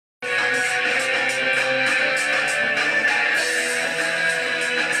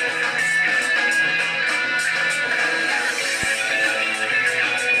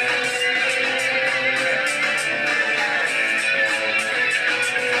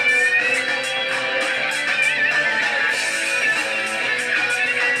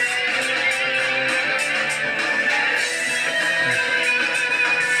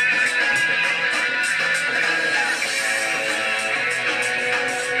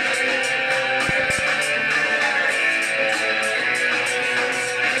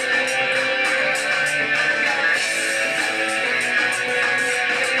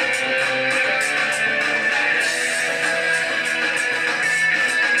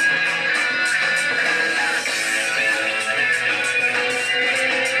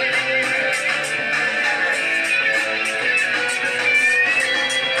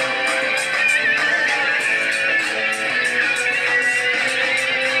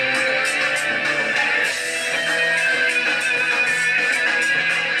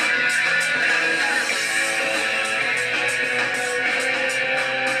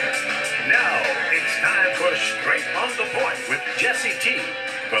T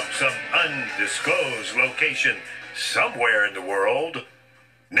from some undisclosed location somewhere in the world.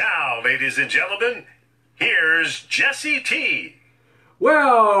 Now, ladies and gentlemen, here's Jesse T.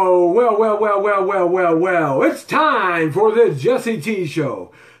 Well, it's time for the Jesse T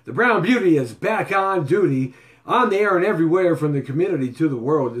Show. The Brown Beauty is back on duty, on the air and everywhere from the community to the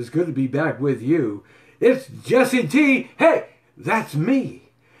world. It's good to be back with you. It's Jesse T. Hey, that's me.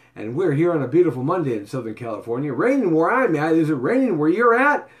 And we're here on a beautiful Monday in Southern California. Raining where I'm at. Is it raining where you're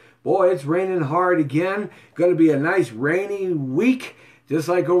at? Boy, it's raining hard again. Going to be a nice rainy week. Just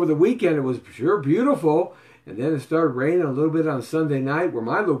like over the weekend, it was sure beautiful. And then it started raining a little bit on Sunday night, where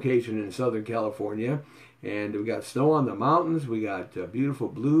my location in Southern California. And we got snow on the mountains. We got beautiful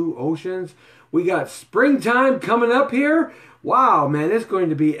blue oceans. We got springtime coming up here. Wow, man, it's going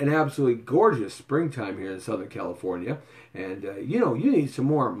to be an absolutely gorgeous springtime here in Southern California. And, you need some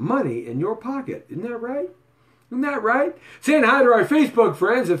more money in your pocket. Isn't that right? Isn't that right? Saying hi to our Facebook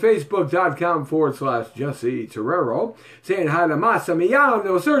friends at facebook.com/Jesse Terrero. Saying hi to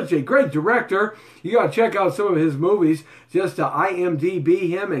Massimiliano Sergi, great director. You got to check out some of his movies. Just IMDb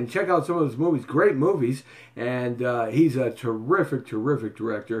him and check out some of his movies. Great movies. And he's a terrific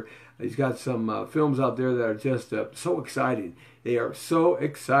director. He's got some films out there that are just so exciting. They are so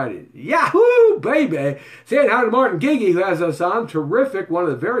exciting. Yahoo, baby! Saying hi to Martin Gigi, who has us on. Terrific, one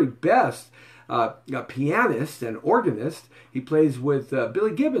of the very best pianist and organist. He plays with Billy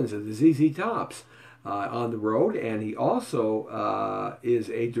Gibbons of the ZZ Tops on the road, and he also is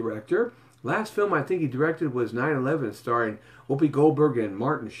a director. Last film I think he directed was 9/11, starring Whoopi Goldberg and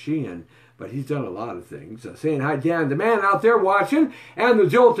Martin Sheen, but he's done a lot of things. Saying hi, Dan, the man out there watching, and the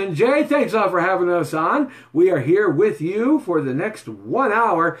Jolton J. Thanks a lot for having us on. We are here with you for the next 1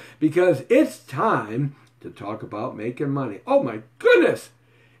 hour because it's time to talk about making money. Oh my goodness!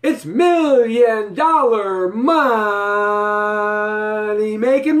 It's $1 Million Money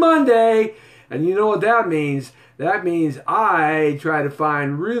Making Monday. And you know what that means? That means I try to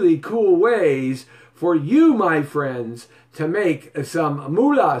find really cool ways for you, my friends, to make some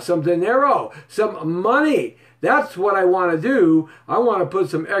moolah, some dinero, some money. That's what I want to do. I want to put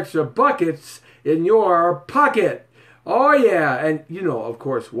some extra buckets in your pocket. Oh, yeah. And you know, of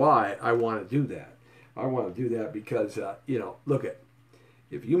course, why I want to do that. I want to do that because, look at.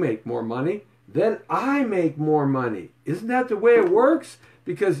 If you make more money, then I make more money. Isn't that the way it works?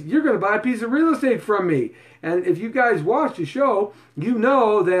 Because you're going to buy a piece of real estate from me. And if you guys watch the show, you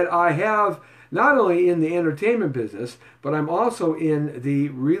know that I have not only in the entertainment business, but I'm also in the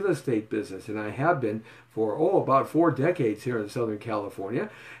real estate business. And I have been for, about 4 decades here in Southern California.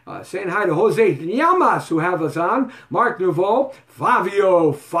 Saying hi to Jose Llamas, who have us on. Mark Nouveau,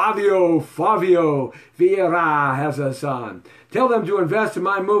 Fabio Vieira has us on. Tell them to invest in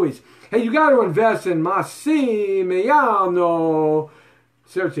my movies. Hey, you got to invest in Massimiliano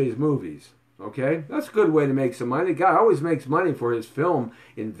Sergi's movies. Okay? That's a good way to make some money. The guy always makes money for his film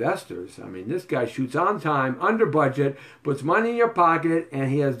investors. I mean, this guy shoots on time, under budget, puts money in your pocket, and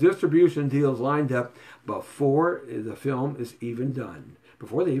he has distribution deals lined up before the film is even done,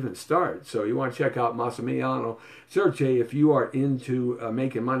 before they even start. So you want to check out Massimiliano Sergi if you are into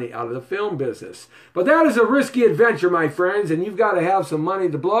making money out of the film business. But that is a risky adventure, my friends, and you've got to have some money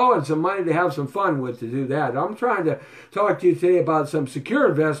to blow and some money to have some fun with to do that. I'm trying to talk to you today about some secure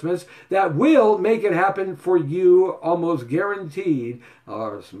investments that will make it happen for you, almost guaranteed,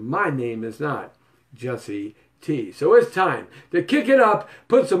 or my name is not Jesse T. So it's time to kick it up,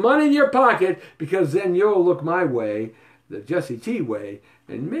 put some money in your pocket, because then you'll look my way, the Jesse T way,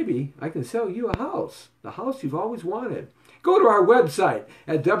 and maybe I can sell you a house, the house you've always wanted. Go to our website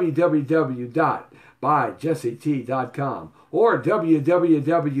at www.buyjesset.com or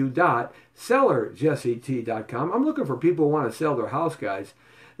www.sellerjesset.com. I'm looking for people who want to sell their house, guys.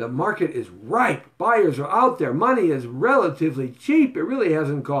 The market is ripe. Buyers are out there. Money is relatively cheap. It really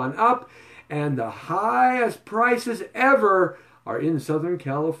hasn't gone up. And the highest prices ever are in Southern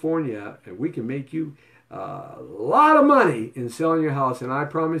California. And we can make you a lot of money in selling your house. And I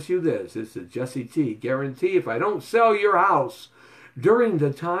promise you this, it's a Jesse T guarantee. If I don't sell your house during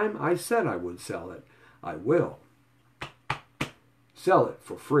the time I said I would sell it, I will sell it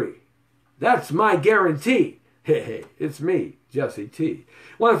for free. That's my guarantee. Hey, it's me, Jesse T.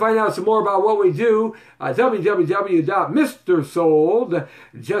 Want to find out some more about what we do?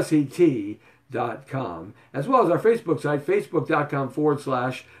 www.mrsoldjesset.com, as well as our Facebook site,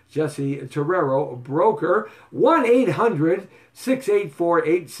 facebook.com/Jesse Terrero Broker,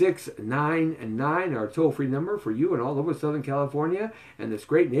 1-800-684-8699, our toll-free number for you and all over Southern California and this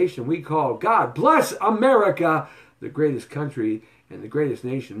great nation we call God Bless America, the greatest country and the greatest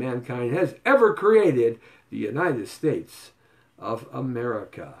nation mankind has ever created, the United States of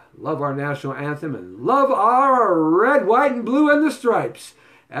America. Love our national anthem and love our red, white, and blue and the stripes.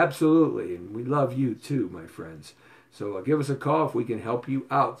 Absolutely. And we love you too, my friends. So give us a call if we can help you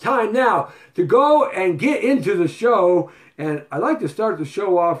out. Time now to go and get into the show. And I'd like to start the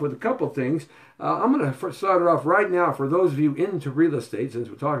show off with a couple things. I'm going to start it off right now for those of you into real estate, since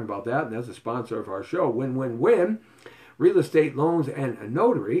we're talking about that, and that's a sponsor of our show, Win, Win, Win, Real Estate Loans and a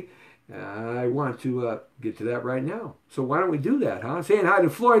Notary. I want to get to that right now. So why don't we do that, huh? Saying hi to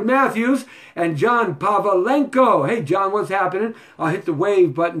Floyd Matthews and John Pavalenko. Hey, John, what's happening? I'll hit the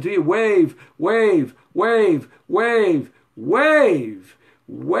wave button to you. Wave, wave, wave, wave, wave,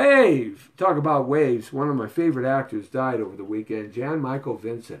 wave. Talk about waves. One of my favorite actors died over the weekend, Jan Michael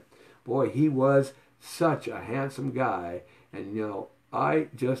Vincent. Boy, he was such a handsome guy. And, you know, I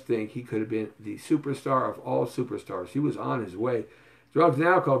just think he could have been the superstar of all superstars. He was on his way. Drugs and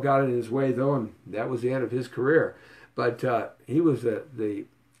alcohol got in his way, though, and that was the end of his career. But he was the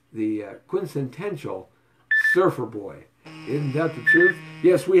quintessential surfer boy. Isn't that the truth?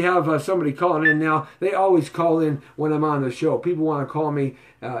 Yes, we have somebody calling in now. They always call in when I'm on the show. People want to call me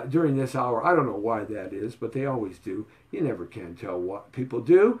during this hour. I don't know why that is, but they always do. You never can tell what people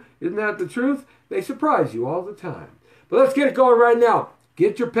do. Isn't that the truth? They surprise you all the time. But let's get it going right now.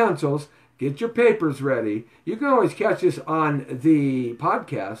 Get your pencils. Get your papers ready. You can always catch this on the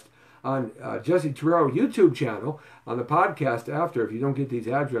podcast on Jesse Terrell YouTube channel on the podcast after if you don't get these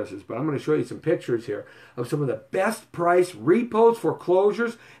addresses. But I'm going to show you some pictures here of some of the best price repos,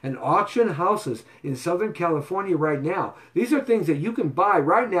 foreclosures, and auction houses in Southern California right now. These are things that you can buy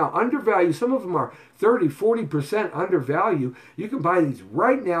right now, undervalued. Some of them are 30, 40% undervalued. You can buy these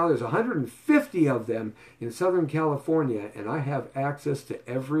right now. There's 150 of them in Southern California, and I have access to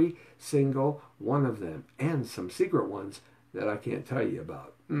every single one of them and some secret ones that I can't tell you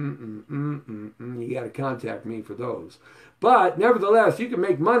about. You got to contact me for those. But nevertheless, you can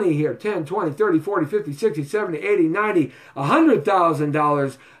make money here. 10, 20, 30, 40, 50, 60, 70, 80, 90,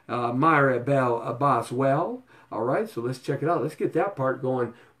 $100,000, Myra Bell Boswell. All right, so let's check it out. Let's get that part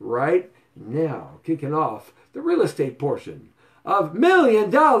going right now. Kicking off the real estate portion of $1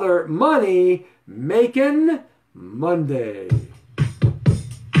 Million Money Making Monday.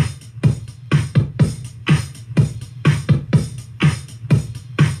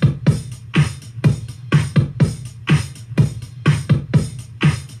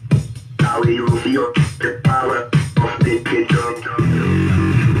 How you feel the power of the kitchen?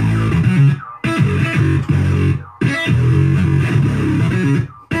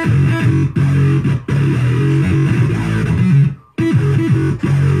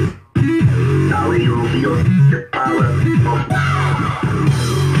 How you feel the power of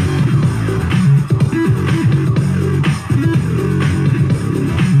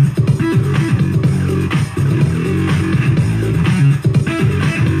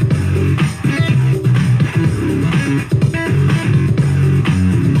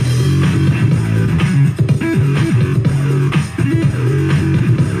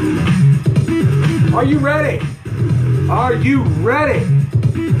Are you ready? Are you ready?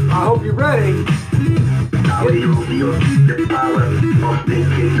 I hope you're ready. how you feel the power of the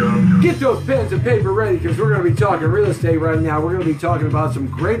kitchen? Get those pens and paper ready because we're going to be talking real estate right now. We're going to be talking about some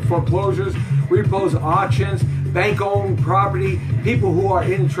great foreclosures, repos, auctions, bank-owned property, people who are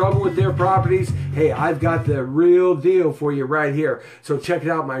in trouble with their properties. Hey, I've got the real deal for you right here. So check it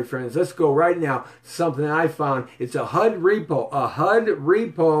out, my friends. Let's go right now. Something I found. It's a HUD repo. A HUD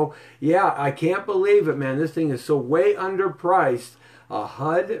repo. Yeah, I can't believe it, man. This thing is so way underpriced. A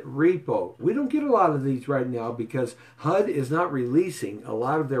HUD repo. We don't get a lot of these right now because HUD is not releasing a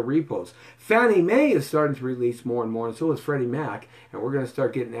lot of their repos. Fannie Mae is starting to release more and more, and so is Freddie Mac, and we're going to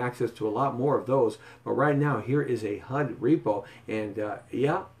start getting access to a lot more of those. But right now, here is a HUD repo, and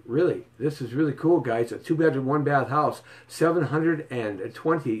yeah, really, this is really cool, guys. A 2-bedroom, 1-bath house,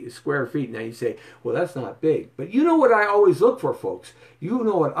 720 square feet. Now you say, well, that's not big. But you know what I always look for, folks? You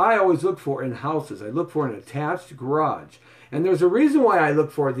know what I always look for in houses? I look for an attached garage. And there's a reason why I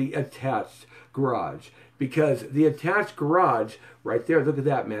look for the attached garage. Because the attached garage, right there, look at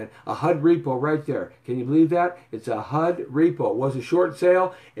that, man. A HUD repo right there. Can you believe that? It's a HUD repo. It was a short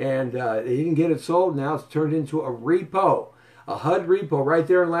sale, and they didn't get it sold. Now it's turned into a repo. A HUD repo right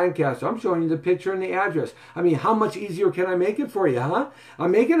there in Lancaster. I'm showing you the picture and the address. I mean, how much easier can I make it for you, huh?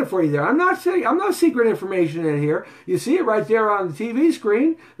 I'm making it for you there. I'm not secret information in here. You see it right there on the TV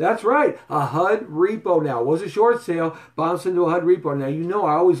screen. That's right. A HUD repo now. It was a short sale, bounced into a HUD repo. Now, you know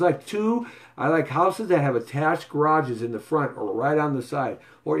I always like I like houses that have attached garages in the front or right on the side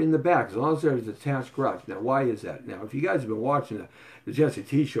or in the back, as long as there's an attached garage. Now, why is that? Now, if you guys have been watching the Jesse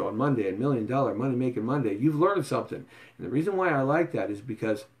T Show on Monday and $1 Million Money Making Monday, you've learned something. And the reason why I like that is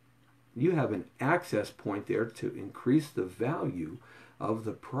because you have an access point there to increase the value of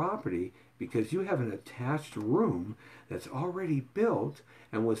the property, because you have an attached room that's already built,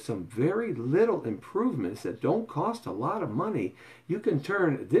 and with some very little improvements that don't cost a lot of money, you can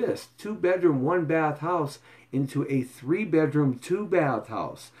turn this 2-bedroom, 1-bath house into a 3-bedroom, 2-bath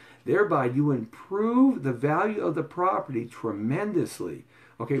house. Thereby, you improve the value of the property tremendously.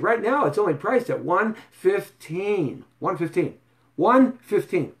 Okay, right now it's only priced at $115. $115.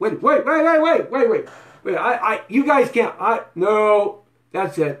 $115. Wait. You guys can't. No,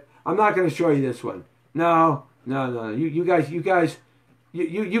 that's it. I'm not going to show you this one. No. You guys, you can't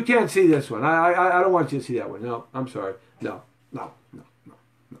see this one. I don't want you to see that one. No, I'm sorry. No. I'm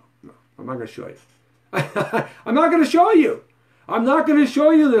not going to show you. I'm not going to show you. I'm not going to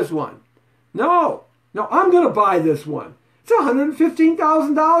show you this one. No, I'm going to buy this one. It's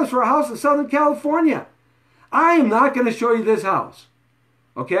 $115,000 for a house in Southern California. I am not going to show you this house.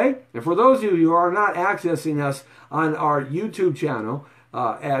 Okay? And for those of you who are not accessing us on our YouTube channel,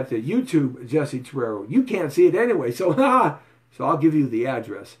 at the YouTube Jesse Terrero, you can't see it anyway. So I'll give you the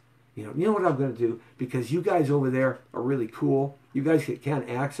address. You know what I'm going to do? Because you guys over there are really cool. You guys can't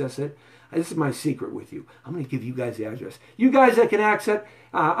access it. This is my secret with you. I'm going to give you guys the address. You guys that can access it,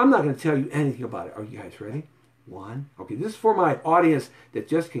 I'm not going to tell you anything about it. Are you guys ready? One. Okay, this is for my audience that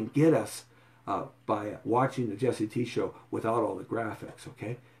just can get us by watching the Jesse T Show without all the graphics,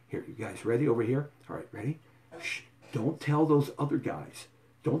 okay? Here, you guys ready over here? All right, ready? Shh, don't tell those other guys.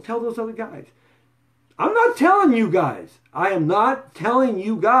 Don't tell those other guys. I'm not telling you guys. I am not telling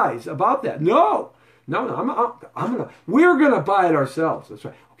you guys about that. No. We're gonna buy it ourselves. That's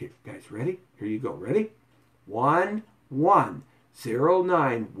right. Okay, guys, ready? Here you go. Ready?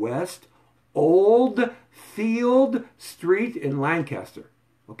 1109 West Old Field Street in Lancaster.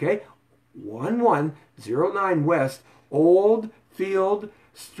 Okay? 1109 West Old Field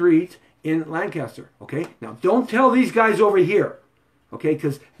Street in Lancaster. Okay? Now, don't tell these guys over here. Okay?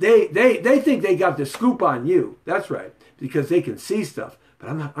 Because they think they got the scoop on you. That's right. Because they can see stuff. But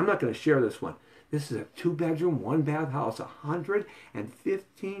I'm not going to share this one. This is a 2-bedroom, 1-bath house,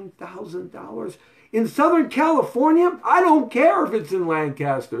 $115,000 in Southern California. I don't care if it's in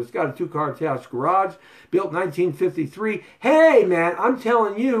Lancaster. It's got a 2-car attached garage, built 1953. Hey, man, I'm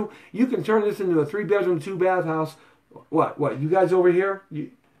telling you, you can turn this into a 3-bedroom, 2-bath house. What? You guys over here?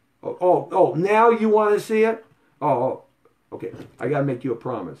 Now you want to see it? Okay. I got to make you a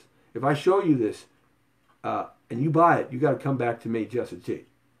promise. If I show you this and you buy it, you got to come back to me, Jesse T.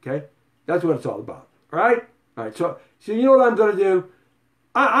 Okay? That's what it's all about. All right? All right. So you know what I'm going to do?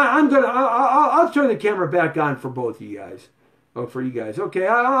 I'll turn the camera back on for both of you guys. Oh, for you guys. Okay,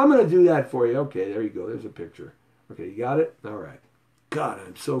 I'm going to do that for you. Okay, there you go. There's a picture. Okay, you got it? All right. God,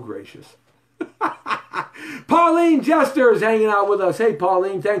 I'm so gracious. Pauline Jester is hanging out with us. Hey,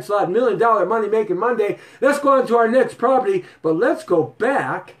 Pauline, thanks a lot. $1 Million Money Making Monday. Let's go on to our next property, but let's go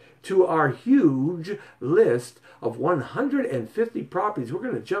back to our huge list of 150 properties. We're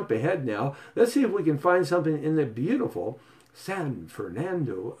going to jump ahead now. Let's see if we can find something in the beautiful San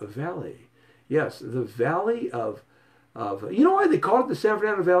Fernando Valley. Yes, the Valley of you know why they call it the San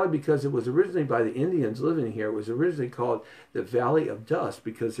Fernando Valley? Because it was originally by the Indians living here. It was originally called the Valley of Dust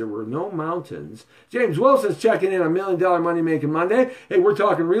because there were no mountains. James Wilson's checking in on $1 Million Money Making Monday. Hey, we're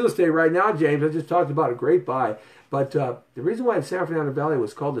talking real estate right now, James. I just talked about a great buy. But the reason why the San Fernando Valley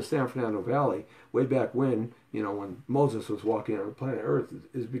was called the San Fernando Valley way back when Moses was walking on the planet Earth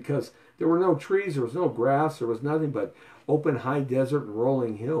is because there were no trees, there was no grass, there was nothing but open high desert and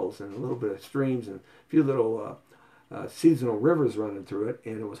rolling hills and a little bit of streams and a few little seasonal rivers running through it,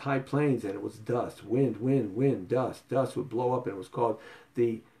 and it was high plains and it was dust, wind, dust. Dust would blow up and it was called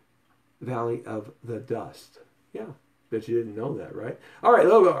the Valley of the Dust. Yeah, bet you didn't know that, right? All right,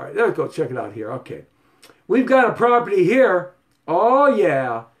 let's go check it out here. Okay. We've got a property here. Oh,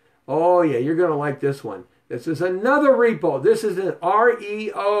 yeah, you're going to like this one. This is another repo. This is an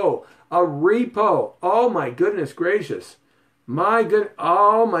REO, a repo. Oh, my goodness gracious.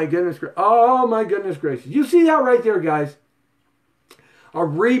 Oh, my goodness gracious. You see that right there, guys? A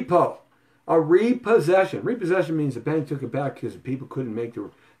repo, a repossession. Repossession means the bank took it back because the people couldn't make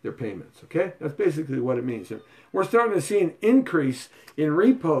their payments, okay? That's basically what it means. We're starting to see an increase in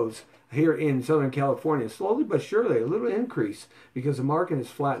repos here in Southern California, slowly but surely, a little increase because the market has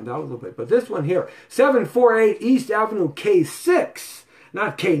flattened out a little bit. But this one here, 748 East Avenue K6,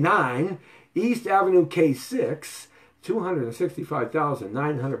 not K9, East Avenue K6,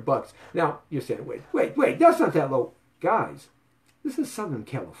 $265,900. Now, you're saying, wait, that's not that low. Guys, this is Southern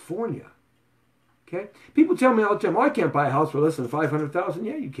California. Okay? People tell me all the time, "Oh, I can't buy a house for less than $500,000.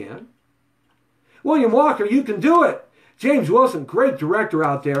 Yeah, you can. William Walker, you can do it. James Wilson, great director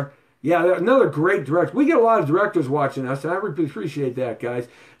out there. Yeah, another great director. We get a lot of directors watching us, and I really appreciate that, guys.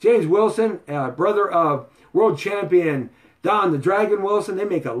 James Wilson, brother of world champion Don the Dragon Wilson. They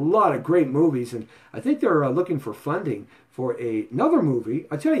make a lot of great movies, and I think they're looking for funding for another movie.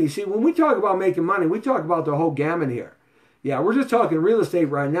 I tell you, see, when we talk about making money, we talk about the whole gamut here. Yeah, we're just talking real estate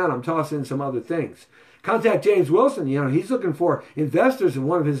right now, and I'm tossing in some other things. Contact James Wilson. You know, he's looking for investors in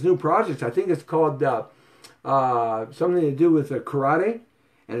one of his new projects. I think it's called something to do with karate,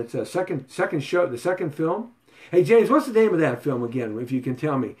 and it's a second show, the second film. Hey, James, what's the name of that film again, if you can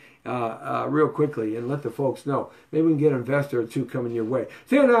tell me real quickly and let the folks know. Maybe we can get an investor or two coming your way.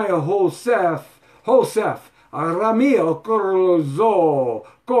 Tenaya Josef, Ramil Corzo.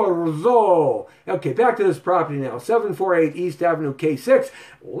 Okay, back to this property now. 748 East Avenue, K6,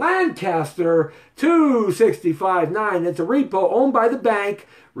 Lancaster, 265-9. It's a repo owned by the bank,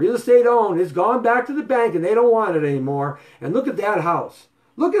 real estate owned. It's gone back to the bank, and they don't want it anymore. And look at that house.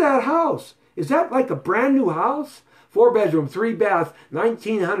 Look at that house. Is that like a brand new house? 4-bedroom, 3-bath,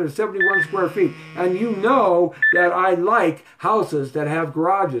 1,971 square feet. And you know that I like houses that have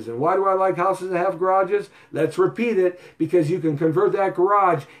garages. And why do I like houses that have garages? Let's repeat it. Because you can convert that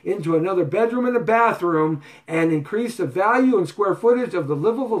garage into another bedroom and a bathroom and increase the value and square footage of the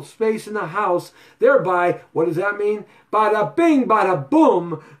livable space in the house. Thereby, what does that mean? Bada bing, bada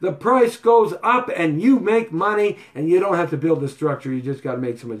boom, the price goes up and you make money, and you don't have to build the structure. You just got to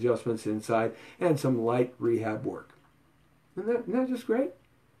make some adjustments inside and some light rehab work. Isn't that just great?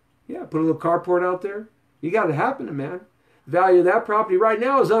 Yeah, put a little carport out there. You got it happening, man. Value of that property right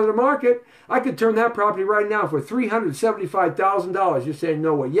now is under market. I could turn that property right now for $375,000. You're saying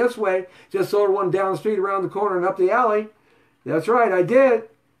no way. Yes way. Just sold one down the street, around the corner, and up the alley. That's right, I did.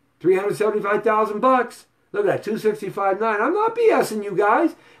 $375,000. Look at that, 265.9. I'm not BSing you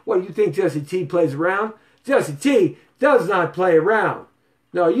guys. What, do you think Jesse T plays around? Jesse T does not play around.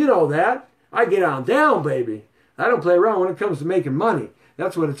 No, you know that. I get on down, baby. I don't play around when it comes to making money.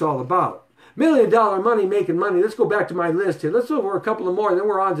 That's what it's all about. $1 million money, making money. Let's go back to my list here. Let's go over a couple of more, and then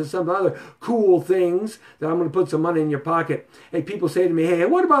we're on to some other cool things that I'm going to put some money in your pocket. Hey, people say to me, hey,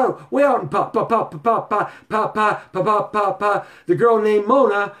 what about way out in the girl named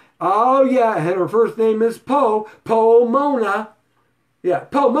Mona? Oh, yeah, and her first name is Pomona. Yeah,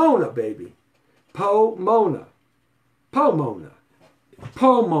 Pomona, baby. Pomona.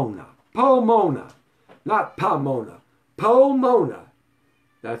 Not Pomona. Pomona.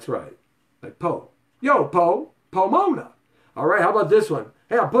 That's right. Like Po. Yo, Pomona. All right, how about this one?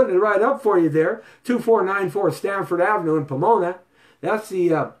 Hey, I'm putting it right up for you there. 2494 Stanford Avenue in Pomona. That's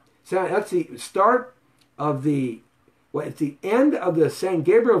the start of the, well, it's the end of the San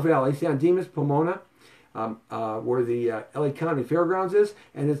Gabriel Valley, San Dimas, Pomona, where the LA County Fairgrounds is,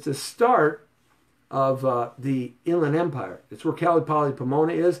 and it's the start of the Inland Empire. It's where Cal Poly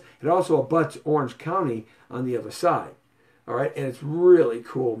Pomona is. It also abuts Orange County on the other side. All right, and it's really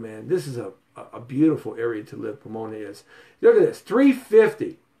cool, man. This is a beautiful area to live, Pomona is. Look at this,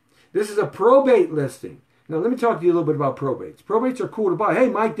 $350. This is a probate listing. Now, let me talk to you a little bit about probates. Probates are cool to buy. Hey,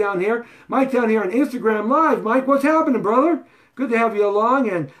 Mike down here on Instagram Live. Mike, what's happening, brother? Good to have you along,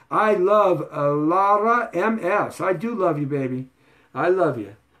 and I love Lara MS. I do love you, baby. I love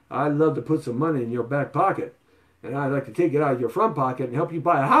you. I'd love to put some money in your back pocket, and I'd like to take it out of your front pocket and help you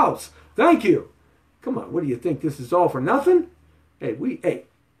buy a house. Thank you. Come on, what do you think? This is all for nothing? Hey,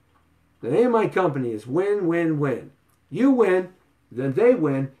 the name of my company is Win, Win, Win. You win, then they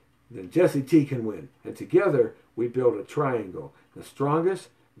win, then Jesse T can win. And together, we build a triangle, the strongest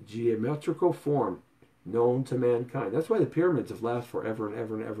geometrical form known to mankind. That's why the pyramids have lasted forever and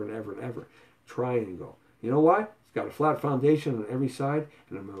ever and ever and ever and ever. Triangle. You know why? It's got a flat foundation on every side,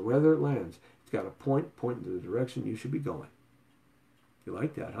 and no matter whether it lands, it's got a point into the direction you should be going. You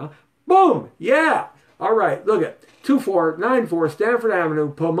like that, huh? Boom! Yeah! All right, look at 2494 Stanford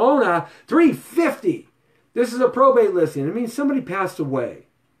Avenue, Pomona, $350. This is a probate listing. It means somebody passed away,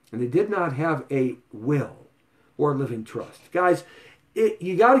 and they did not have a will or a living trust. Guys,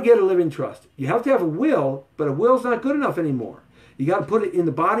 you got to get a living trust. You have to have a will, but a will's not good enough anymore. You got to put it in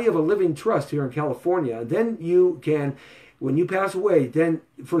the body of a living trust here in California. And then you can, when you pass away, then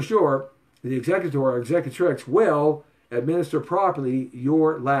for sure, the executor or executrix will administer properly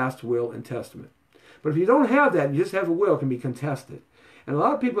your last will and testament. But if you don't have that, you just have a will, it can be contested. And a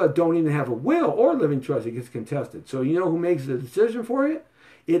lot of people that don't even have a will or living trust, it gets contested. So you know who makes the decision for you?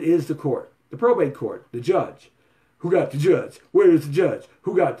 It is the court, the probate court, the judge. Who got the judge? Where is the judge?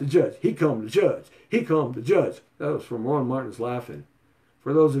 Who got the judge? He come the judge. He come the judge. That was from Ron Martin's laughing.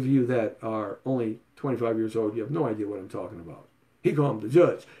 For those of you that are only 25 years old, you have no idea what I'm talking about. He called him the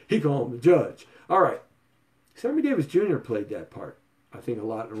judge. He called him the judge. All right. Sammy Davis Jr. played that part. I think a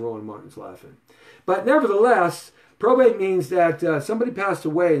lot, and Rowan Martin's laughing. But nevertheless, probate means that somebody passed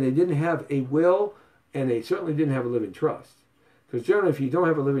away and they didn't have a will, and they certainly didn't have a living trust. Because generally, if you don't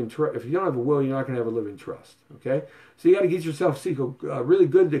have a if you don't have a will, you're not going to have a living trust. Okay, so you got to get yourself really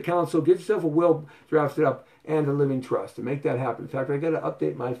good to counsel. Get yourself a will drafted up and a living trust to make that happen. In fact, I got to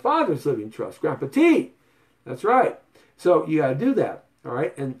update my father's living trust, Grandpa T. That's right. So you got to do that. All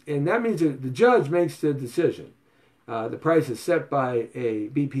right, and that means that the judge makes the decision. The price is set by a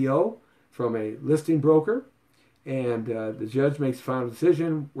BPO from a listing broker, and the judge makes a final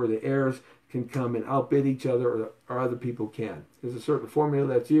decision where the heirs can come and outbid each other, or other people can. There's a certain formula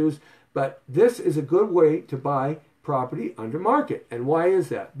that's used, but this is a good way to buy property under market. And why is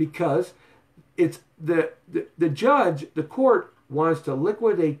that? Because it's the judge, the court wants to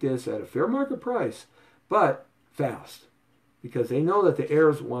liquidate this at a fair market price, but fast, because they know that the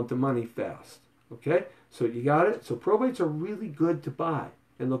heirs want the money fast. Okay, so you got it. So probates are really good to buy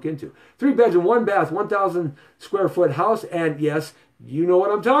and look into. 3 bedroom, 1 bath, 1,000 square foot house, and yes, you know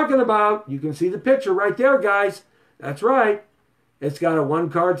what I'm talking about. You can see the picture right there, guys. That's right. It's got a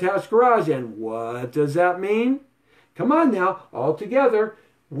 1-car attached garage. And what does that mean? Come on now, all together.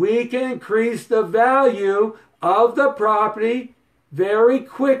 We can increase the value of the property very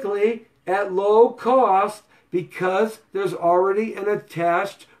quickly at low cost because there's already an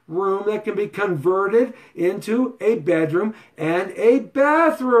attached room that can be converted into a bedroom and a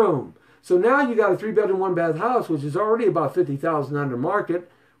bathroom. So now you got a 3 bedroom, 1 bath house, which is already about $50,000 under market,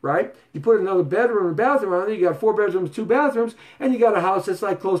 right? You put another bedroom and bathroom on there, you got 4 bedrooms, 2 bathrooms, and you got a house that's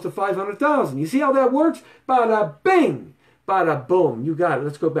like close to $500,000. You see how that works? Bada bing, bada boom. You got it.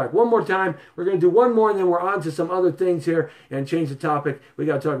 Let's go back one more time. We're going to do one more, and then we're on to some other things here and change the topic. We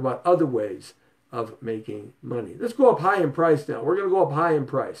got to talk about other ways of making money. Let's go up high in price now. We're going to go up high in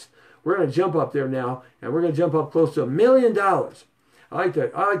price. We're going to jump up there now, and we're going to jump up close to $1 million. I like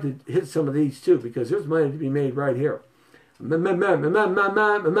to hit some of these too because there's money to be made right here. $1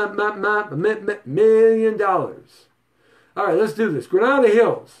 million. All right, let's do this. Granada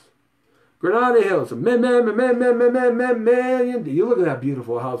Hills. Granada Hills. $1 million. You look at that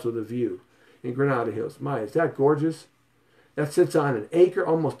beautiful house with a view in Granada Hills. My, is that gorgeous? That sits on an acre,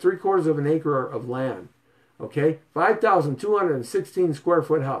 almost 3/4 of an acre of land. Okay, 5,216 square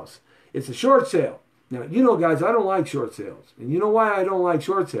foot house. It's a short sale. Now, you know, guys, I don't like short sales. And you know why I don't like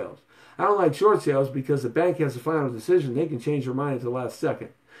short sales? I don't like short sales because the bank has a final decision. They can change their mind at the last second.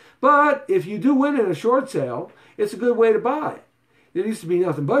 But if you do win in a short sale, it's a good way to buy. There used to be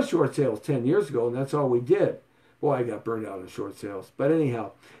nothing but short sales 10 years ago, and that's all we did. Boy, I got burned out on short sales. But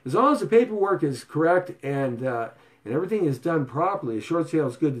anyhow, as long as the paperwork is correct and everything is done properly, a short sale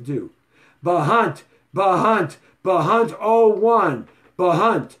is good to do. Bahunt, Bahunt, Bahunt 01,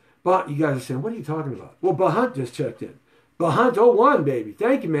 Bahunt. You guys are saying, what are you talking about? Well, Bahunt just checked in. Bahunt 01, baby.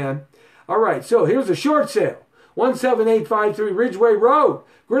 Thank you, man. All right, so here's a short sale. 17853 Ridgeway Road,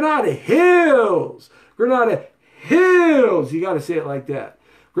 Granada Hills. Granada Hills. You got to say it like that.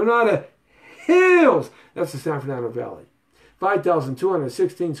 Granada Hills. That's the San Fernando Valley.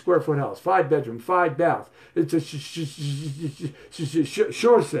 5,216 square foot house. 5 bedroom, 5 bath. It's a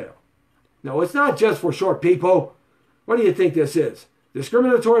short sale. No, it's not just for short people. What do you think this is?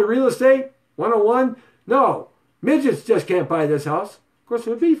 Discriminatory real estate? 101? No. Midgets just can't buy this house. Of course,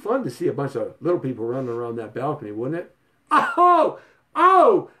 it would be fun to see a bunch of little people running around that balcony, wouldn't it? Oh!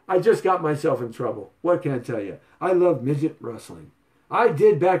 I just got myself in trouble. What can I tell you? I love midget wrestling. I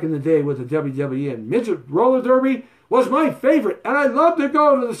did back in the day with the WWE, and midget roller derby was my favorite. And I love to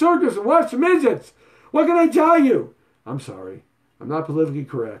go to the circus and watch the midgets. What can I tell you? I'm sorry. I'm not politically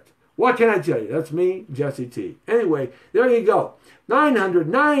correct. What can I tell you? That's me, Jesse T. Anyway, there you go.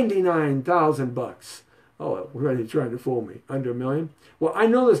 $999,000. Oh, we're already trying to fool me. Under $1 million? Well, I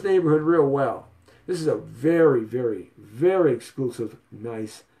know this neighborhood real well. This is a very, very, very exclusive,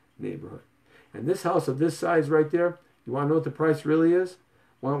 nice neighborhood. And this house of this size right there, you want to know what the price really is?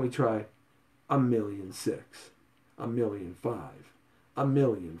 Why don't we try $1.6 million, $1.5 million,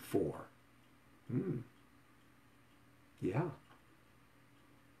 $1.4 million. Yeah.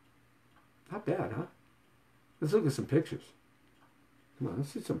 Not bad, huh? Let's look at some pictures. Come on,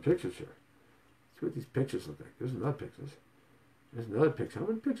 let's see some pictures here. Let's see what these pictures look like. There's another picture. There's another picture. How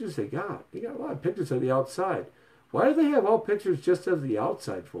many pictures they got? They got a lot of pictures of the outside. Why do they have all pictures just of the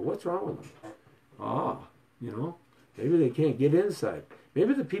outside for? What's wrong with them? You know, maybe they can't get inside.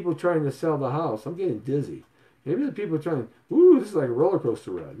 Maybe the people trying to sell the house, I'm getting dizzy. Maybe the people trying, this is like a roller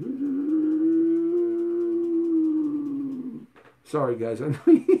coaster ride. Sorry, guys. I know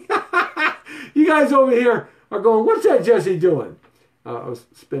you guys over here are going, what's that Jesse doing? I was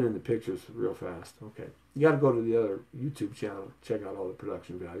spinning the pictures real fast. Okay. You got to go to the other YouTube channel. Check out all the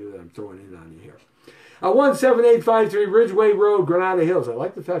production value that I'm throwing in on you here. 17853 Ridgeway Road, Granada Hills. I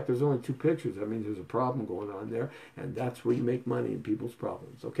like the fact there's only 2 pictures. That means there's a problem going on there, and that's where you make money in people's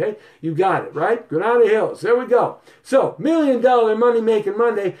problems, okay? You got it, right? Granada Hills. There we go. So, $1 Million Money Making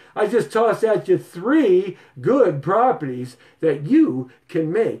Monday. I just tossed at you 3 good properties that you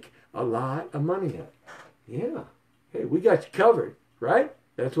can make a lot of money at. Yeah. Hey, we got you covered, right?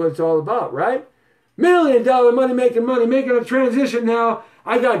 That's what it's all about, right? $1 Million Money Making Money. Making a transition now.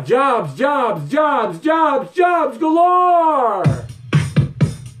 I got jobs galore!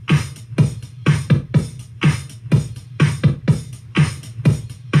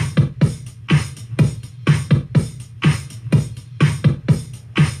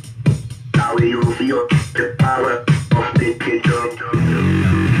 Now you feel the power of the kingdom.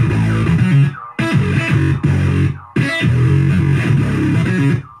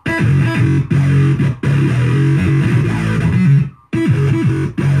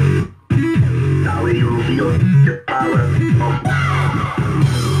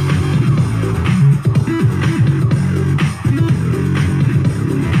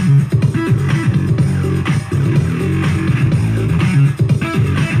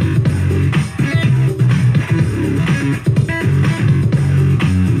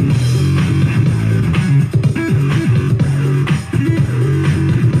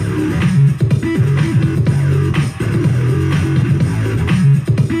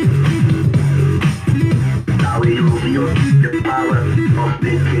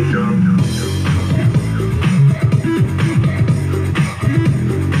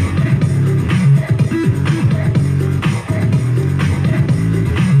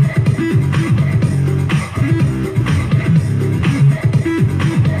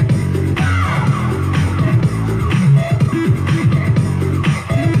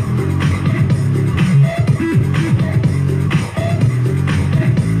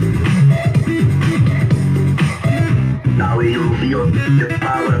 Now you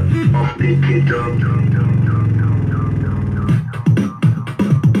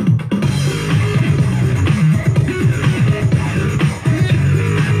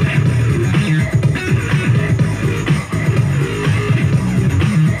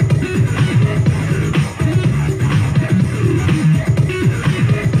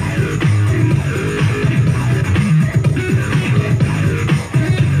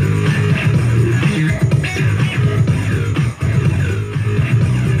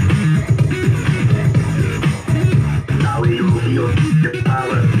feel the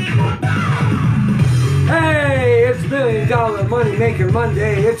power of Money Making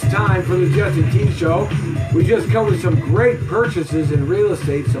Monday. It's time for the Jesse T Show. We just covered some great purchases in real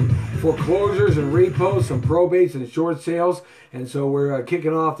estate, some foreclosures and repos, some probates and short sales. And so we're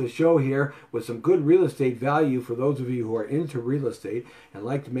kicking off the show here with some good real estate value for those of you who are into real estate and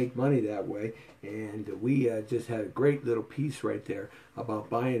like to make money that way. And we just had a great little piece right there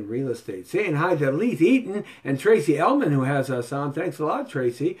about buying real estate. Saying hi to Leith Eaton and Tracy Ellman, who has us on. Thanks a lot,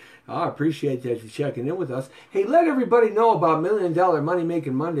 Tracy. I appreciate that you checking in with us. Hey, let everybody know about $1 Million Money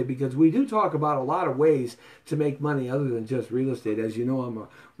Making Monday, because we do talk about a lot of ways to make money other than just real estate. As you know, I'm a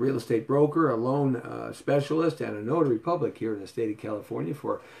real estate broker, a loan specialist, and a notary public here in the state of California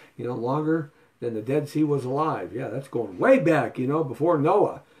for, longer than the Dead Sea was alive. Yeah, that's going way back, before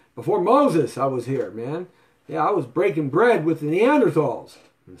Noah. Before Moses, I was here, man. Yeah, I was breaking bread with the Neanderthals.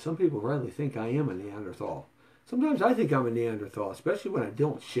 And some people rightly think I am a Neanderthal. Sometimes I think I'm a Neanderthal, especially when I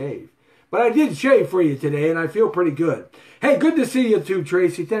don't shave. But I did shave for you today, and I feel pretty good. Hey, good to see you too,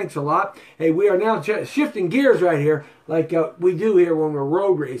 Tracy. Thanks a lot. Hey, we are now shifting gears right here, like we do here when we're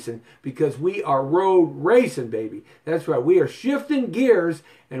road racing, because we are road racing, baby. That's right. We are shifting gears,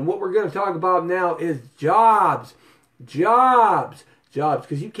 and what we're going to talk about now is jobs. Jobs. Jobs,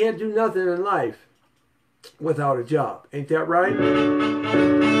 because you can't do nothing in life without a job. Ain't that right?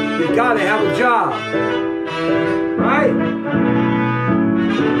 You got to have a job. Right?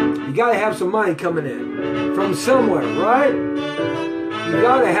 You got to have some money coming in from somewhere, right? You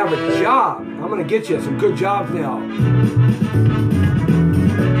got to have a job. I'm going to get you some good jobs now.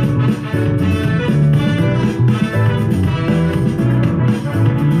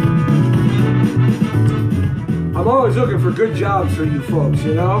 I'm always looking for good jobs for you folks,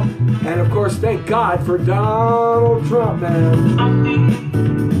 And of course, thank God for Donald Trump,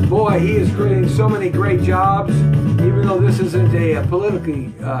 man. Boy, he is creating so many great jobs. Even though this isn't a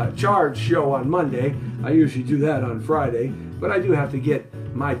politically charged show on Monday, I usually do that on Friday. But I do have to get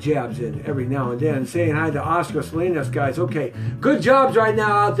my jabs in every now and then. Saying hi to Oscar Salinas, guys. Okay, good jobs right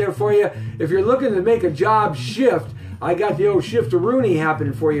now out there for you. If you're looking to make a job shift, I got the old shift-a-rooney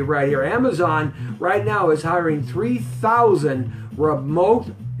happening for you right here. Amazon right now is hiring 3,000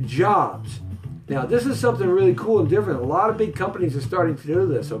 remote jobs. Now, this is something really cool and different. A lot of big companies are starting to do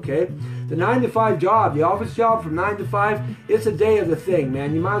this, okay? The 9-to-5 job, the office job from 9 to 5, it's a day of the thing,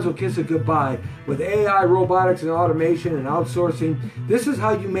 man. You might as well kiss it goodbye. With AI, robotics, and automation and outsourcing, this is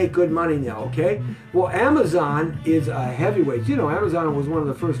how you make good money now, okay? Well, Amazon is a heavyweight. You know, Amazon was one of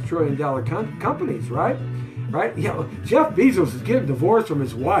the first trillion-dollar companies, right? Right? You know, Jeff Bezos is getting divorced from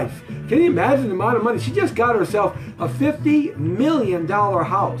his wife. Can you imagine the amount of money? She just got herself a $50 million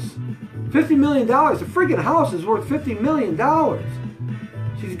house. $50 million. The freaking house is worth $50 million.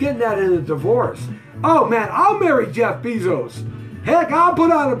 She's getting that in a divorce. Oh, man, I'll marry Jeff Bezos. Heck, I'll put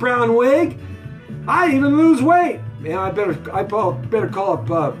on a brown wig. I'd even lose weight. Man, I better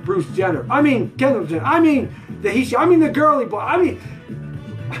call up Bruce Jenner. I mean, Kendall Jenner. I mean, the girly boy. I mean...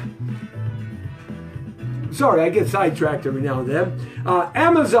 Sorry, I get sidetracked every now and then.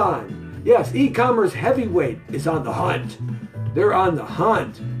 Amazon, yes, e-commerce heavyweight is on the hunt. They're on the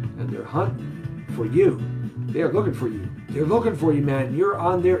hunt, and they're hunting for you. They are looking for you. They're looking for you, man. You're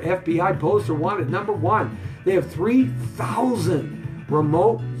on their FBI poster wanted #1. They have 3,000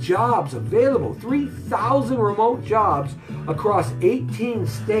 remote jobs available. 3,000 remote jobs across 18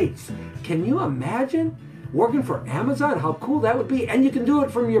 states. Can you imagine working for Amazon? How cool that would be. And you can do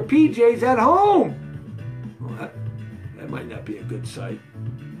it from your PJs at home. Well, that might not be a good sight.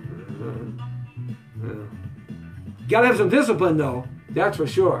 Gotta have some discipline, though. That's for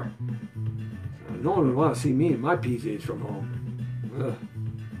sure. No one would want to see me in my PJs from home.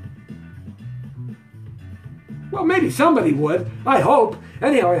 Well, maybe somebody would. I hope.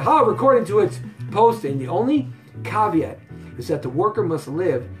 Anyway, however, according to its posting, the only caveat is that the worker must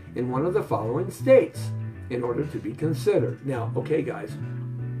live in one of the following states in order to be considered. Now, okay, guys.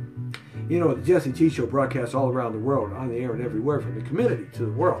 You know, the Jesse T Show broadcasts all around the world, on the air and everywhere, from the community to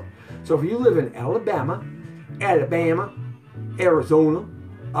the world. So if you live in Alabama, Arizona,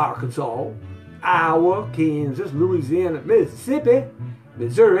 Arkansas, Iowa, Kansas, Louisiana, Mississippi,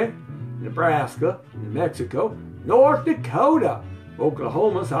 Missouri, Nebraska, New Mexico, North Dakota,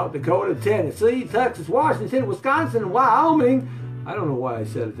 Oklahoma, South Dakota, Tennessee, Texas, Washington, Wisconsin, and Wyoming. I don't know why I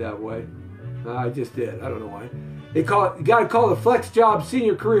said it that way. I just did. I don't know why. You got to call the Flex Job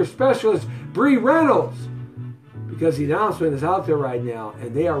Senior Career Specialist Bree Reynolds, because the announcement is out there right now,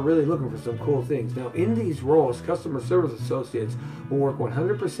 and they are really looking for some cool things. Now, in these roles, customer service associates will work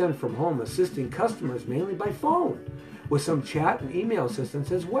 100% from home, assisting customers mainly by phone, with some chat and email assistance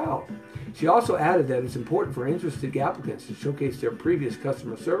as well. She also added that it's important for interested applicants to showcase their previous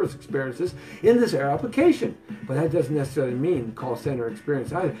customer service experiences in this application. But that doesn't necessarily mean call center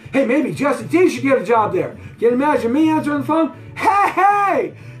experience either. Hey, maybe Jesse T should get a job there. Can you imagine me answering the phone?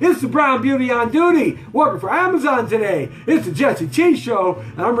 Hey, it's the Brown Beauty on duty, working for Amazon today. It's the Jesse T Show,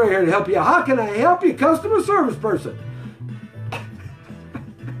 and I'm right here to help you. How can I help you, customer service person?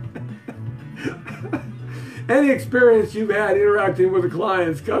 Any experience you've had interacting with the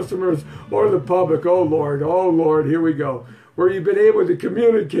clients, customers, or the public, oh Lord, here we go, where you've been able to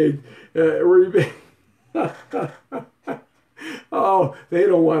communicate, oh, they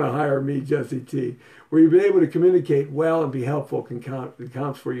don't want to hire me, Jesse T. Where you've been able to communicate well and be helpful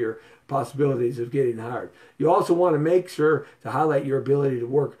counts for your possibilities of getting hired. You also want to make sure to highlight your ability to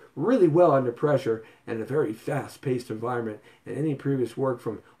work really well under pressure and a very fast-paced environment, and any previous work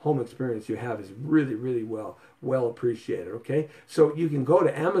from home experience you have is really, really well appreciated, okay? So you can go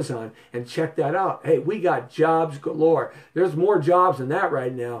to Amazon and check that out. Hey, we got jobs galore. There's more jobs than that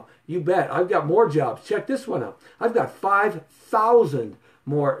right now. You bet. I've got more jobs. Check this one out. I've got 5,000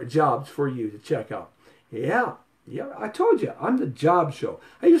 more jobs for you to check out. Yeah, I told you, I'm the job show.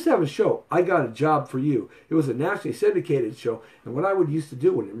 I used to have a show, I Got a Job for You. It was a nationally syndicated show, and what I would used to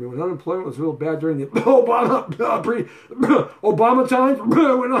do when unemployment was real bad during the Obama times,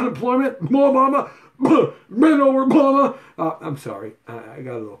 when unemployment, Obama, bend over Obama. I'm sorry, I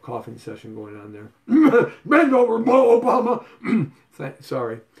got a little coughing session going on there. Bend over Obama.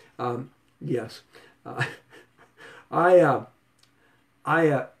 Sorry. Yes.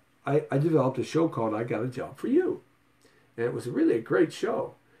 I developed a show called I Got a Job for You. And it was really a great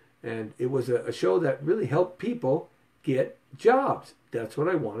show. And it was a show that really helped people get jobs. That's what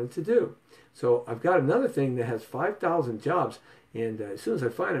I wanted to do. So I've got another thing that has 5,000 jobs. And as soon as I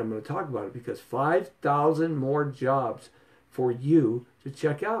find it, I'm going to talk about it, because 5,000 more jobs for you to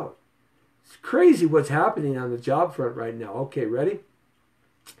check out. It's crazy what's happening on the job front right now. Okay, ready?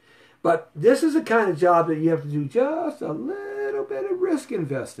 But this is the kind of job that you have to do just a little little bit of risk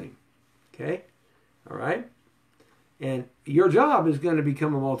investing. Okay? All right? And your job is going to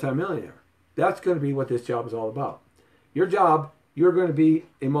become a multimillionaire. That's going to be what this job is all about. Your job, you're going to be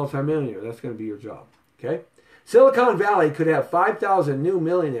a multimillionaire. That's going to be your job. Okay? Silicon Valley could have 5,000 new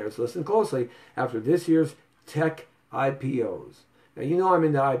millionaires, listen closely, after this year's tech IPOs. Now, you know I'm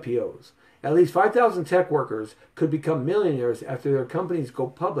into IPOs. At least 5,000 tech workers could become millionaires after their companies go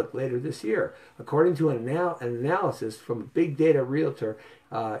public later this year, according to an analysis from a big data realtor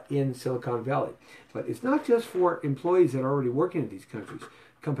in Silicon Valley. But it's not just for employees that are already working at these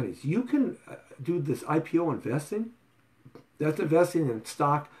companies. You can do this IPO investing. That's investing in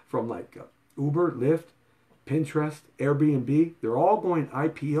stock from like Uber, Lyft, Pinterest, Airbnb. They're all going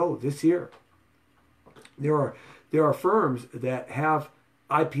IPO this year. There are firms that have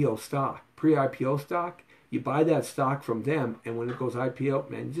IPO stock, pre-IPO stock. You buy that stock from them, and when it goes IPO,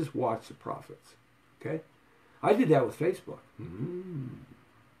 man, you just watch the profits. Okay? I did that with Facebook.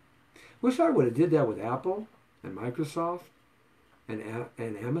 Wish I would have did that with Apple and Microsoft and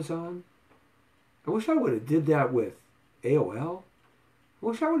Amazon. I wish I would have did that with AOL. I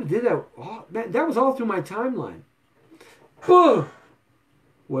wish I would have did that. Oh, man, that was all through my timeline. Boom!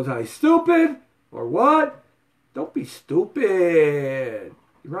 Was I stupid or what? Don't be stupid.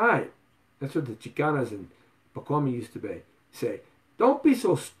 Right. That's what the Chicanas in Pacoima used to say. Don't be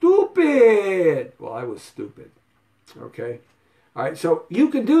so stupid. Well, I was stupid. Okay? All right, so you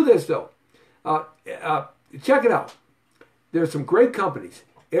can do this, though. Check it out. There's some great companies.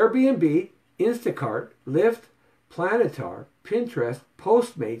 Airbnb, Instacart, Lyft, Planetar, Pinterest,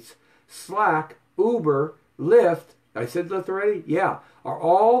 Postmates, Slack, Uber, Lyft. I said Lyft already? Yeah. Are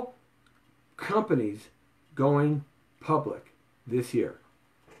all companies going public this year.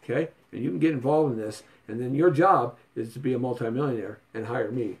 Okay? And you can get involved in this, and then your job is to be a multimillionaire and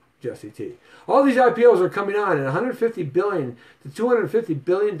hire me, Jesse T. All these IPOs are coming on, and $150 billion to $250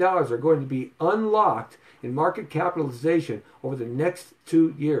 billion are going to be unlocked in market capitalization over the next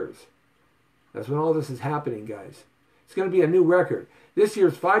 2 years. That's when all this is happening, guys. It's going to be a new record. This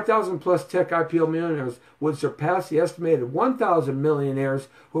year's 5,000 plus tech IPO millionaires would surpass the estimated 1,000 millionaires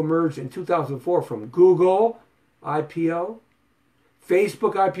who emerged in 2004 from Google IPO,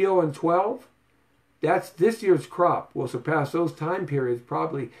 Facebook IPO in 12. That's this year's crop will surpass those time periods.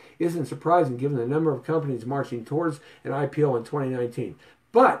 Probably isn't surprising given the number of companies marching towards an IPO in 2019.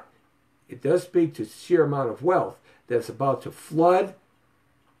 But it does speak to the sheer amount of wealth that's about to flood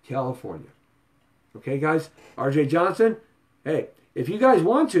California. Okay, guys? RJ Johnson, hey, if you guys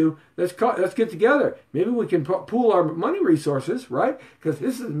want to, let's get together. Maybe we can pool our money resources, right? Because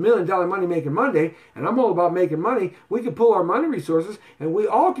this is $1 Million Money Making Monday, and I'm all about making money. We could pool our money resources, and we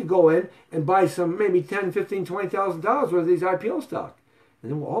all could go in and buy some maybe $10,000, $15,000, $20,000 worth of these IPO stock.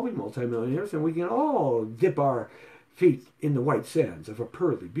 And then we'll all be multimillionaires, and we can all dip our feet in the white sands of a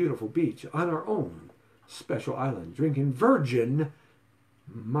pearly, beautiful beach on our own special island, drinking virgin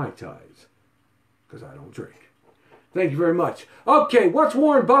Mai Tais, because I don't drink. Thank you very much. Okay, what's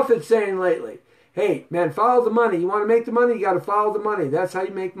Warren Buffett saying lately? Hey, man, follow the money. You want to make the money? You got to follow the money. That's how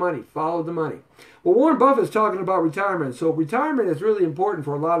you make money. Follow the money. Well, Warren Buffett's talking about retirement. So retirement is really important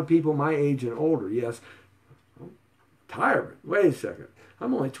for a lot of people my age and older. Yes. Retirement. Wait a second.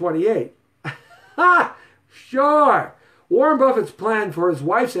 I'm only 28. Ha! Sure. Warren Buffett's plan for his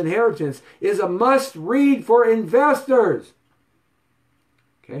wife's inheritance is a must-read for investors.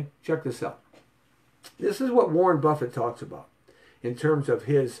 Okay, check this out. This is what Warren Buffett talks about in terms of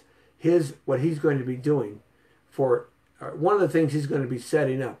his what he's going to be doing for one of the things he's going to be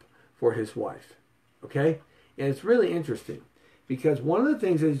setting up for his wife. Okay? And it's really interesting because one of the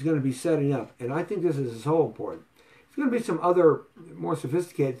things that he's going to be setting up, and I think this is so important, there's going to be some other more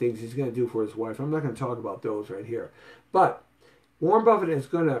sophisticated things he's going to do for his wife. I'm not going to talk about those right here. But Warren Buffett is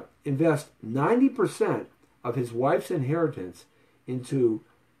going to invest 90% of his wife's inheritance into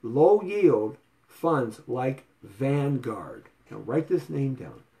low-yield funds like Vanguard. Now write this name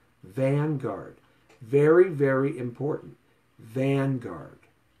down. Vanguard. Very, very important. Vanguard.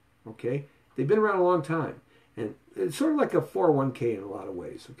 Okay? They've been around a long time. And it's sort of like a 401k in a lot of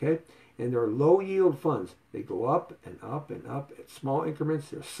ways. Okay? And they're low-yield funds. They go up and up and up at small increments.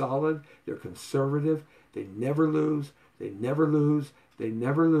 They're solid. They're conservative. They never lose. They never lose. They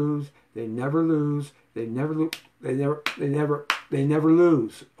never lose. They never lose. They never lose. They never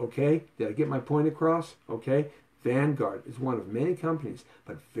lose. Okay? Did I get my point across? Okay? Vanguard is one of many companies,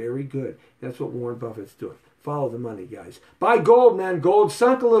 but very good. That's what Warren Buffett's doing. Follow the money, guys. Buy gold, man. Gold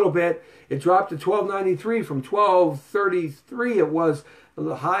sunk a little bit. It dropped to $12.93 from $12.33. It was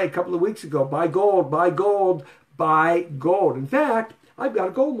a high a couple of weeks ago. Buy gold, buy gold, buy gold. In fact, I've got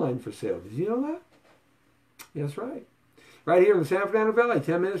a gold mine for sale. Did you know that? That's right. right here in the San Fernando Valley,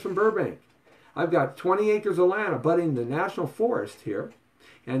 10 minutes from Burbank. I've got 20 acres of land abutting the National Forest here.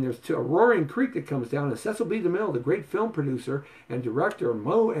 And there's a roaring creek that comes down. And Cecil B. DeMille, the great film producer and director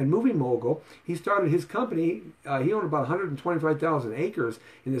and movie mogul, he started his company. He owned about 125,000 acres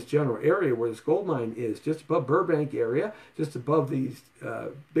in this general area where this gold mine is, just above Burbank area, just above the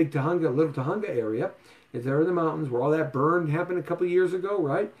Big Tahunga, Little Tahunga area. It's there in the mountains where all that burn happened a couple of years ago,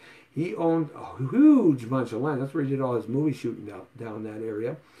 right? He owned a huge bunch of land. That's where he did all his movie shooting down that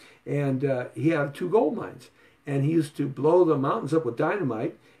area. And he had 2 gold mines. And he used to blow the mountains up with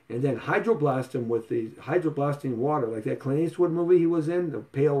dynamite and then hydroblast them with the hydroblasting water, like that Clint Eastwood movie he was in, The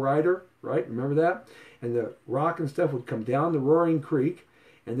Pale Rider, right? Remember that? And the rock and stuff would come down the roaring creek,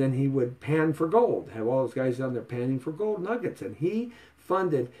 and then he would pan for gold, have all those guys down there panning for gold nuggets. And he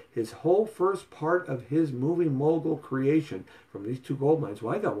funded his whole first part of his movie mogul creation from these 2 gold mines.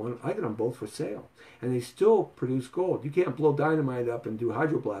 Well, I got them both for sale. And they still produce gold. You can't blow dynamite up and do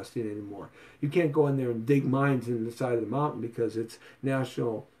hydroblasting anymore. You can't go in there and dig mines in the side of the mountain because it's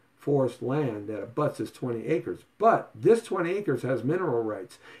national forest land that abuts this 20 acres. But this 20 acres has mineral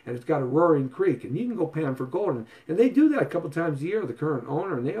rights, and it's got a roaring creek, and you can go pan for gold. And they do that a couple times a year, the current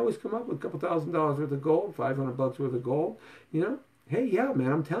owner, and they always come up with a couple $1,000s worth of gold, $500 worth of gold. You know, hey, yeah,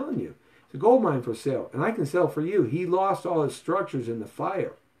 man, I'm telling you. It's a gold mine for sale, and I can sell for you. He lost all his structures in the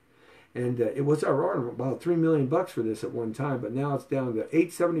fire. And it was around about $3 million for this at one time, but now it's down to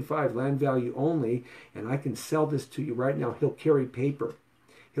 $875 land value only, and I can sell this to you right now. He'll carry paper.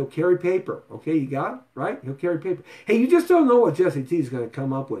 He'll carry paper. Okay, you got it? Right? He'll carry paper. Hey, you just don't know what Jesse T is going to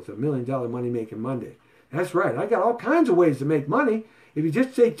come up with, $1 million Money Making Monday. That's right. I got all kinds of ways to make money. If you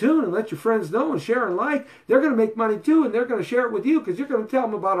just stay tuned and let your friends know and share and like, they're going to make money too, and they're going to share it with you because you're going to tell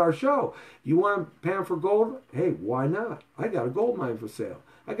them about our show. You want to pan for gold? Hey, why not? I got a gold mine for sale.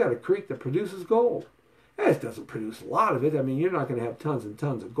 I got a creek that produces gold. It doesn't produce a lot of it. I mean, you're not going to have tons and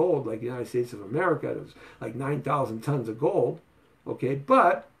tons of gold like the United States of America. There's like 9,000 tons of gold. Okay,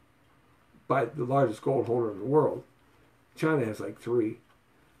 but by the largest gold holder in the world, China has like 3.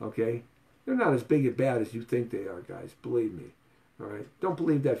 Okay, they're not as big and bad as you think they are, guys. Believe me. All right, don't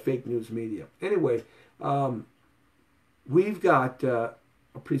believe that fake news media. Anyway, we've got a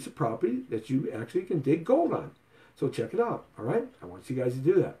piece of property that you actually can dig gold on. So check it out. All right, I want you guys to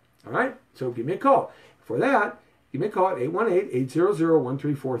do that. All right, so give me a call. For that, give me a call at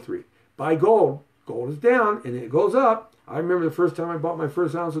 818-800-1343. Buy gold. Gold is down and it goes up. I remember the first time I bought my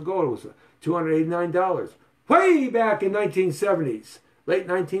first ounce of gold, it was $289. Way back in 1970s, late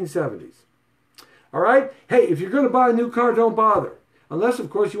 1970s. All right? Hey, if you're going to buy a new car, don't bother. Unless, of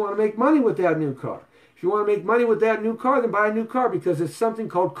course, you want to make money with that new car. If you want to make money with that new car, then buy a new car because it's something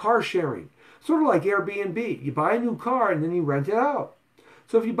called car sharing. Sort of like Airbnb. You buy a new car and then you rent it out.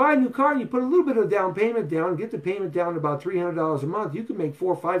 So if you buy a new car and you put a little bit of down payment down, get the payment down to about $300 a month, you can make $400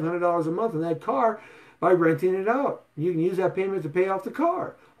 or $500 a month on that car by renting it out. You can use that payment to pay off the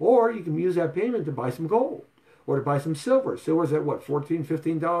car. Or you can use that payment to buy some gold. Or to buy some silver. Silver's at what, $14,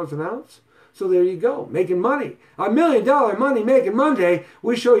 $15 an ounce? So there you go, making money. $1 million Money Making Monday.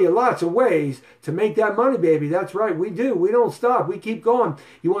 We show you lots of ways to make that money, baby. That's right, we do. We don't stop. We keep going.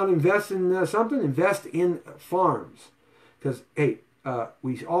 You want to invest in something? Invest in farms. Because, hey,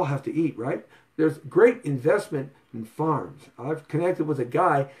 we all have to eat, right? There's great investment in farms. I've connected with a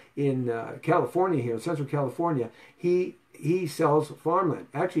guy in California here, Central California. He sells farmland.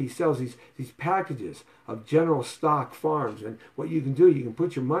 Actually, he sells these packages of general stock farms. And what you can do, you can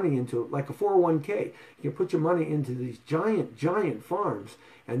put your money into, like a 401k. You can put your money into these giant farms,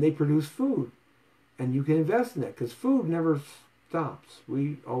 and they produce food. And you can invest in that, because food never stops.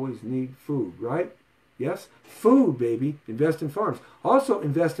 We always need food, right? Yes? Food, baby. Invest in farms. Also,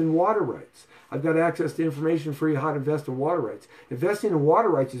 invest in water rights. I've got access to information for you how to invest in water rights. Investing in water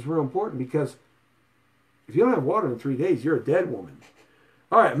rights is real important because if you don't have water in 3 days, you're a dead woman.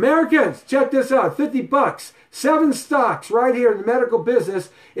 All right, Americans, check this out. $50. 7 stocks right here in the medical business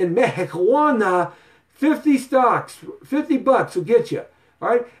in marijuana. 50 stocks. $50 will get you. All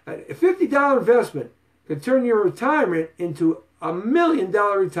right, a $50 investment could turn your retirement into $1 million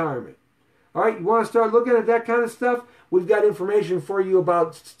retirement. All right, you want to start looking at that kind of stuff? We've got information for you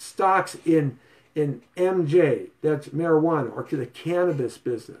about stocks in MJ, that's marijuana, or to the cannabis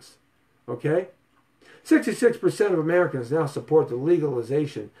business. Okay? 66% of Americans now support the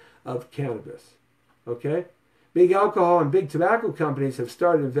legalization of cannabis. Okay? Big alcohol and big tobacco companies have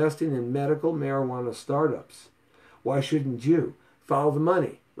started investing in medical marijuana startups. Why shouldn't you? Follow the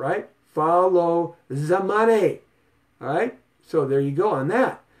money, right? Follow the money. All right? So there you go on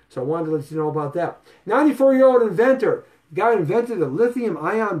that. So I wanted to let you know about that. 94-year-old inventor. The guy invented a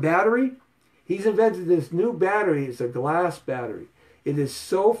lithium-ion battery. He's invented this new battery. It's a glass battery. It is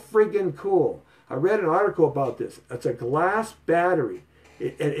so friggin' cool. I read an article about this. It's a glass battery.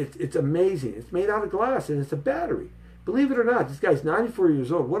 It's amazing. It's made out of glass, and it's a battery. Believe it or not, this guy's 94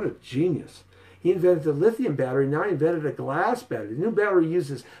 years old. What a genius. He invented a lithium battery. Now he invented a glass battery. The new battery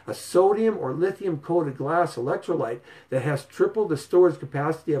uses a sodium or lithium-coated glass electrolyte that has triple the storage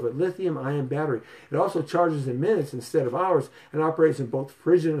capacity of a lithium-ion battery. It also charges in minutes instead of hours and operates in both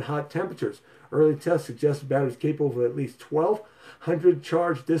frigid and hot temperatures. Early tests suggest the battery is capable of at least 1,200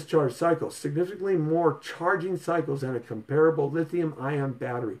 charge-discharge cycles, significantly more charging cycles than a comparable lithium-ion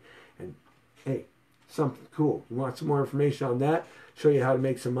battery. And hey, something cool. You want some more information on that? Show you how to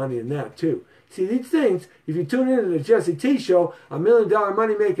make some money in that too. See, these things, if you tune into the Jesse T Show, $1 Million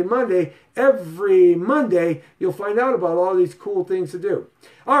Money Making Monday, every Monday, you'll find out about all these cool things to do.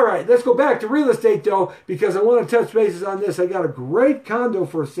 All right, let's go back to real estate, though, because I want to touch bases on this. I got a great condo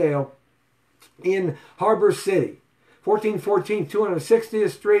for sale in Harbor City, 1414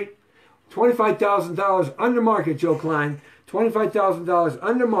 260th Street, $25,000 under market, Joe Klein, $25,000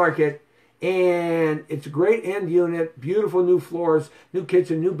 under market. And it's a great end unit, beautiful new floors, new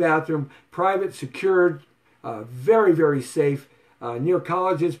kitchen, new bathroom, private, secured, very, very safe, near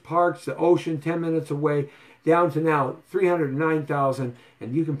colleges, parks, the ocean, 10 minutes away, down to now $309,000,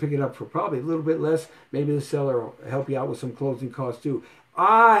 and you can pick it up for probably a little bit less. Maybe the seller will help you out with some closing costs too.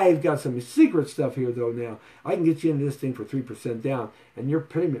 I've got some secret stuff here though now. I can get you into this thing for 3% down, and your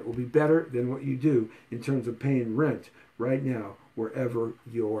payment will be better than what you do in terms of paying rent right now, wherever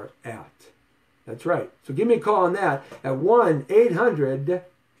you're at. That's right. So give me a call on that at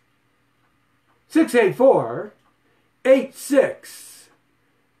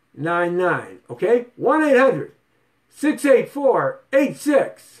 1-800-684-8699. Okay?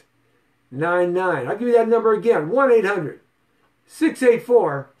 1-800-684-8699. I'll give you that number again.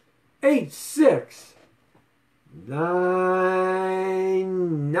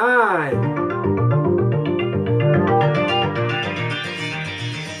 1-800-684-8699.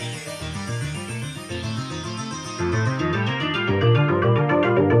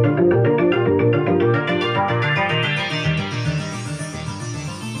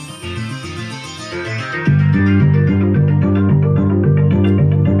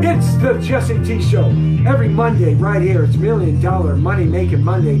 The Jesse T Show, every Monday right here. It's $1 Million Money Making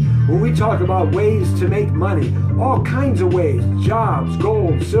Monday, where we talk about ways to make money, all kinds of ways: jobs,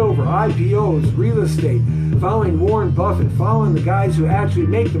 gold, silver, IPOs, real estate, following Warren Buffett, following the guys who actually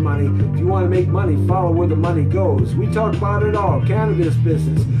make the money. If you want to make money, follow where the money goes. We talk about it all. Cannabis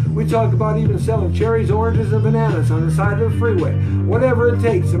business. We talk about even selling cherries, oranges, and bananas on the side of the freeway. Whatever it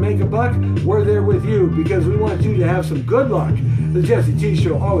takes to make a buck, we're there with you, because we want you to have some good luck. The Jesse T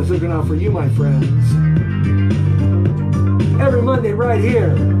Show, always looking out for you, my friends. Every Monday right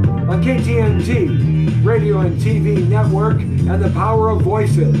here on KTNT Radio and TV Network and the Power of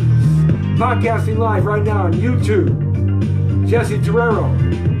Voices. Podcasting live right now on YouTube. Jesse Terrero.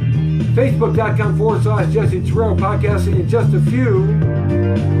 Facebook.com/Jesse Terrero. Podcasting in just a few.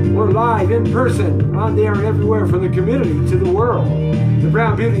 We're live in person, on the air and everywhere, from the community to the world. The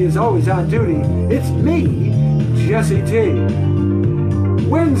Brown Beauty is always on duty. It's me, Jesse T.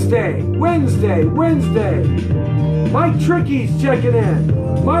 Wednesday. Mike Tricky's checking in.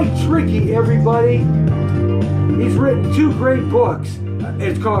 Mike Tricky, everybody. He's written 2 great books.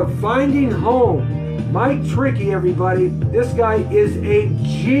 It's called Finding Home. Mike Tricky, everybody. This guy is a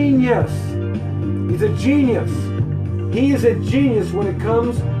genius. He's a genius. He is a genius when it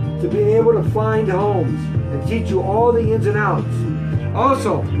comes to being able to find homes and teach you all the ins and outs.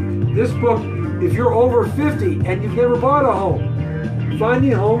 Also, this book, if you're over 50 and you've never bought a home,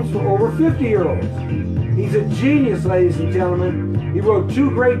 Finding Homes for Over 50-year-olds. He's a genius, ladies and gentlemen. He wrote 2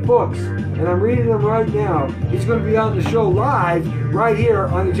 great books, and I'm reading them right now. He's going to be on the show live right here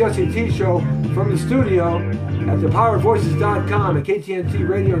on the Jesse T Show from the studio at thepowervoices.com at KTNT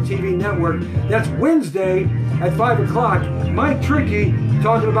Radio and TV Network. That's Wednesday at 5 o'clock. Mike Tricky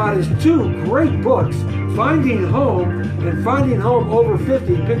talking about his 2 great books, Finding Home and Finding Home Over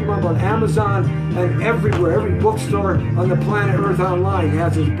 50. Pick them up on Amazon and everywhere. Every bookstore on the planet Earth online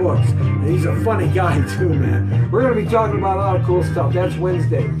has his books. And he's a funny guy too, man. We're going to be talking about a lot of cool stuff. That's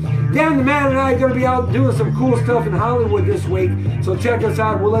Wednesday. Dan the Man and I are going to be out doing some cool stuff in Hollywood this week. So check us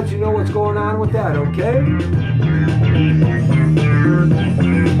out. We'll let you know what's going on with that, okay?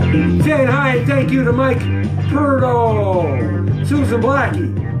 Saying hi and thank you to Mike Purdo, Susan Blackie,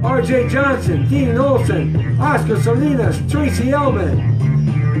 R.J. Johnson, Dean Olson, Oscar Salinas, Tracy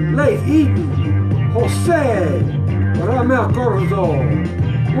Elman, Leif Eaton, Jose, Ramel Corzo,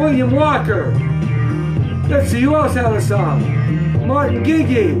 William Walker. Let's see who else had a song. Martin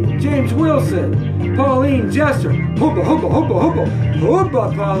Gigi, James Wilson, Pauline Jester. Hoopa, hoopa, hoopa, hoopa,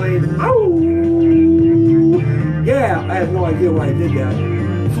 hoopa, Pauline. Ow! Yeah, I have no idea why I did that.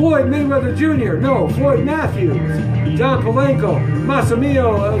 Floyd Mayweather Jr., no, Floyd Matthews, John Palenko,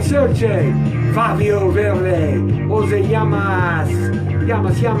 Massimiliano Cerce, Fabio Verde, Jose Llamas,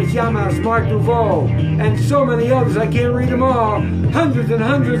 Mark Duval, and so many others. I can't read them all. Hundreds and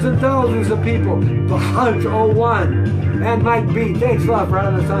hundreds and thousands of people. The Hunt 01 and Mike B. Thanks a lot for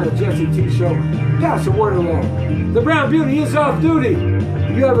having us on the Jesse T Show. Pass the word along. The Brown Beauty is off duty.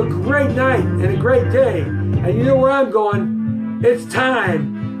 You have a great night and a great day. And you know where I'm going. It's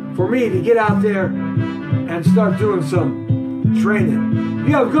time for me to get out there and start doing some training.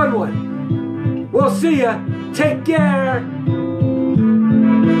 You have a good one. We'll see ya. Take care.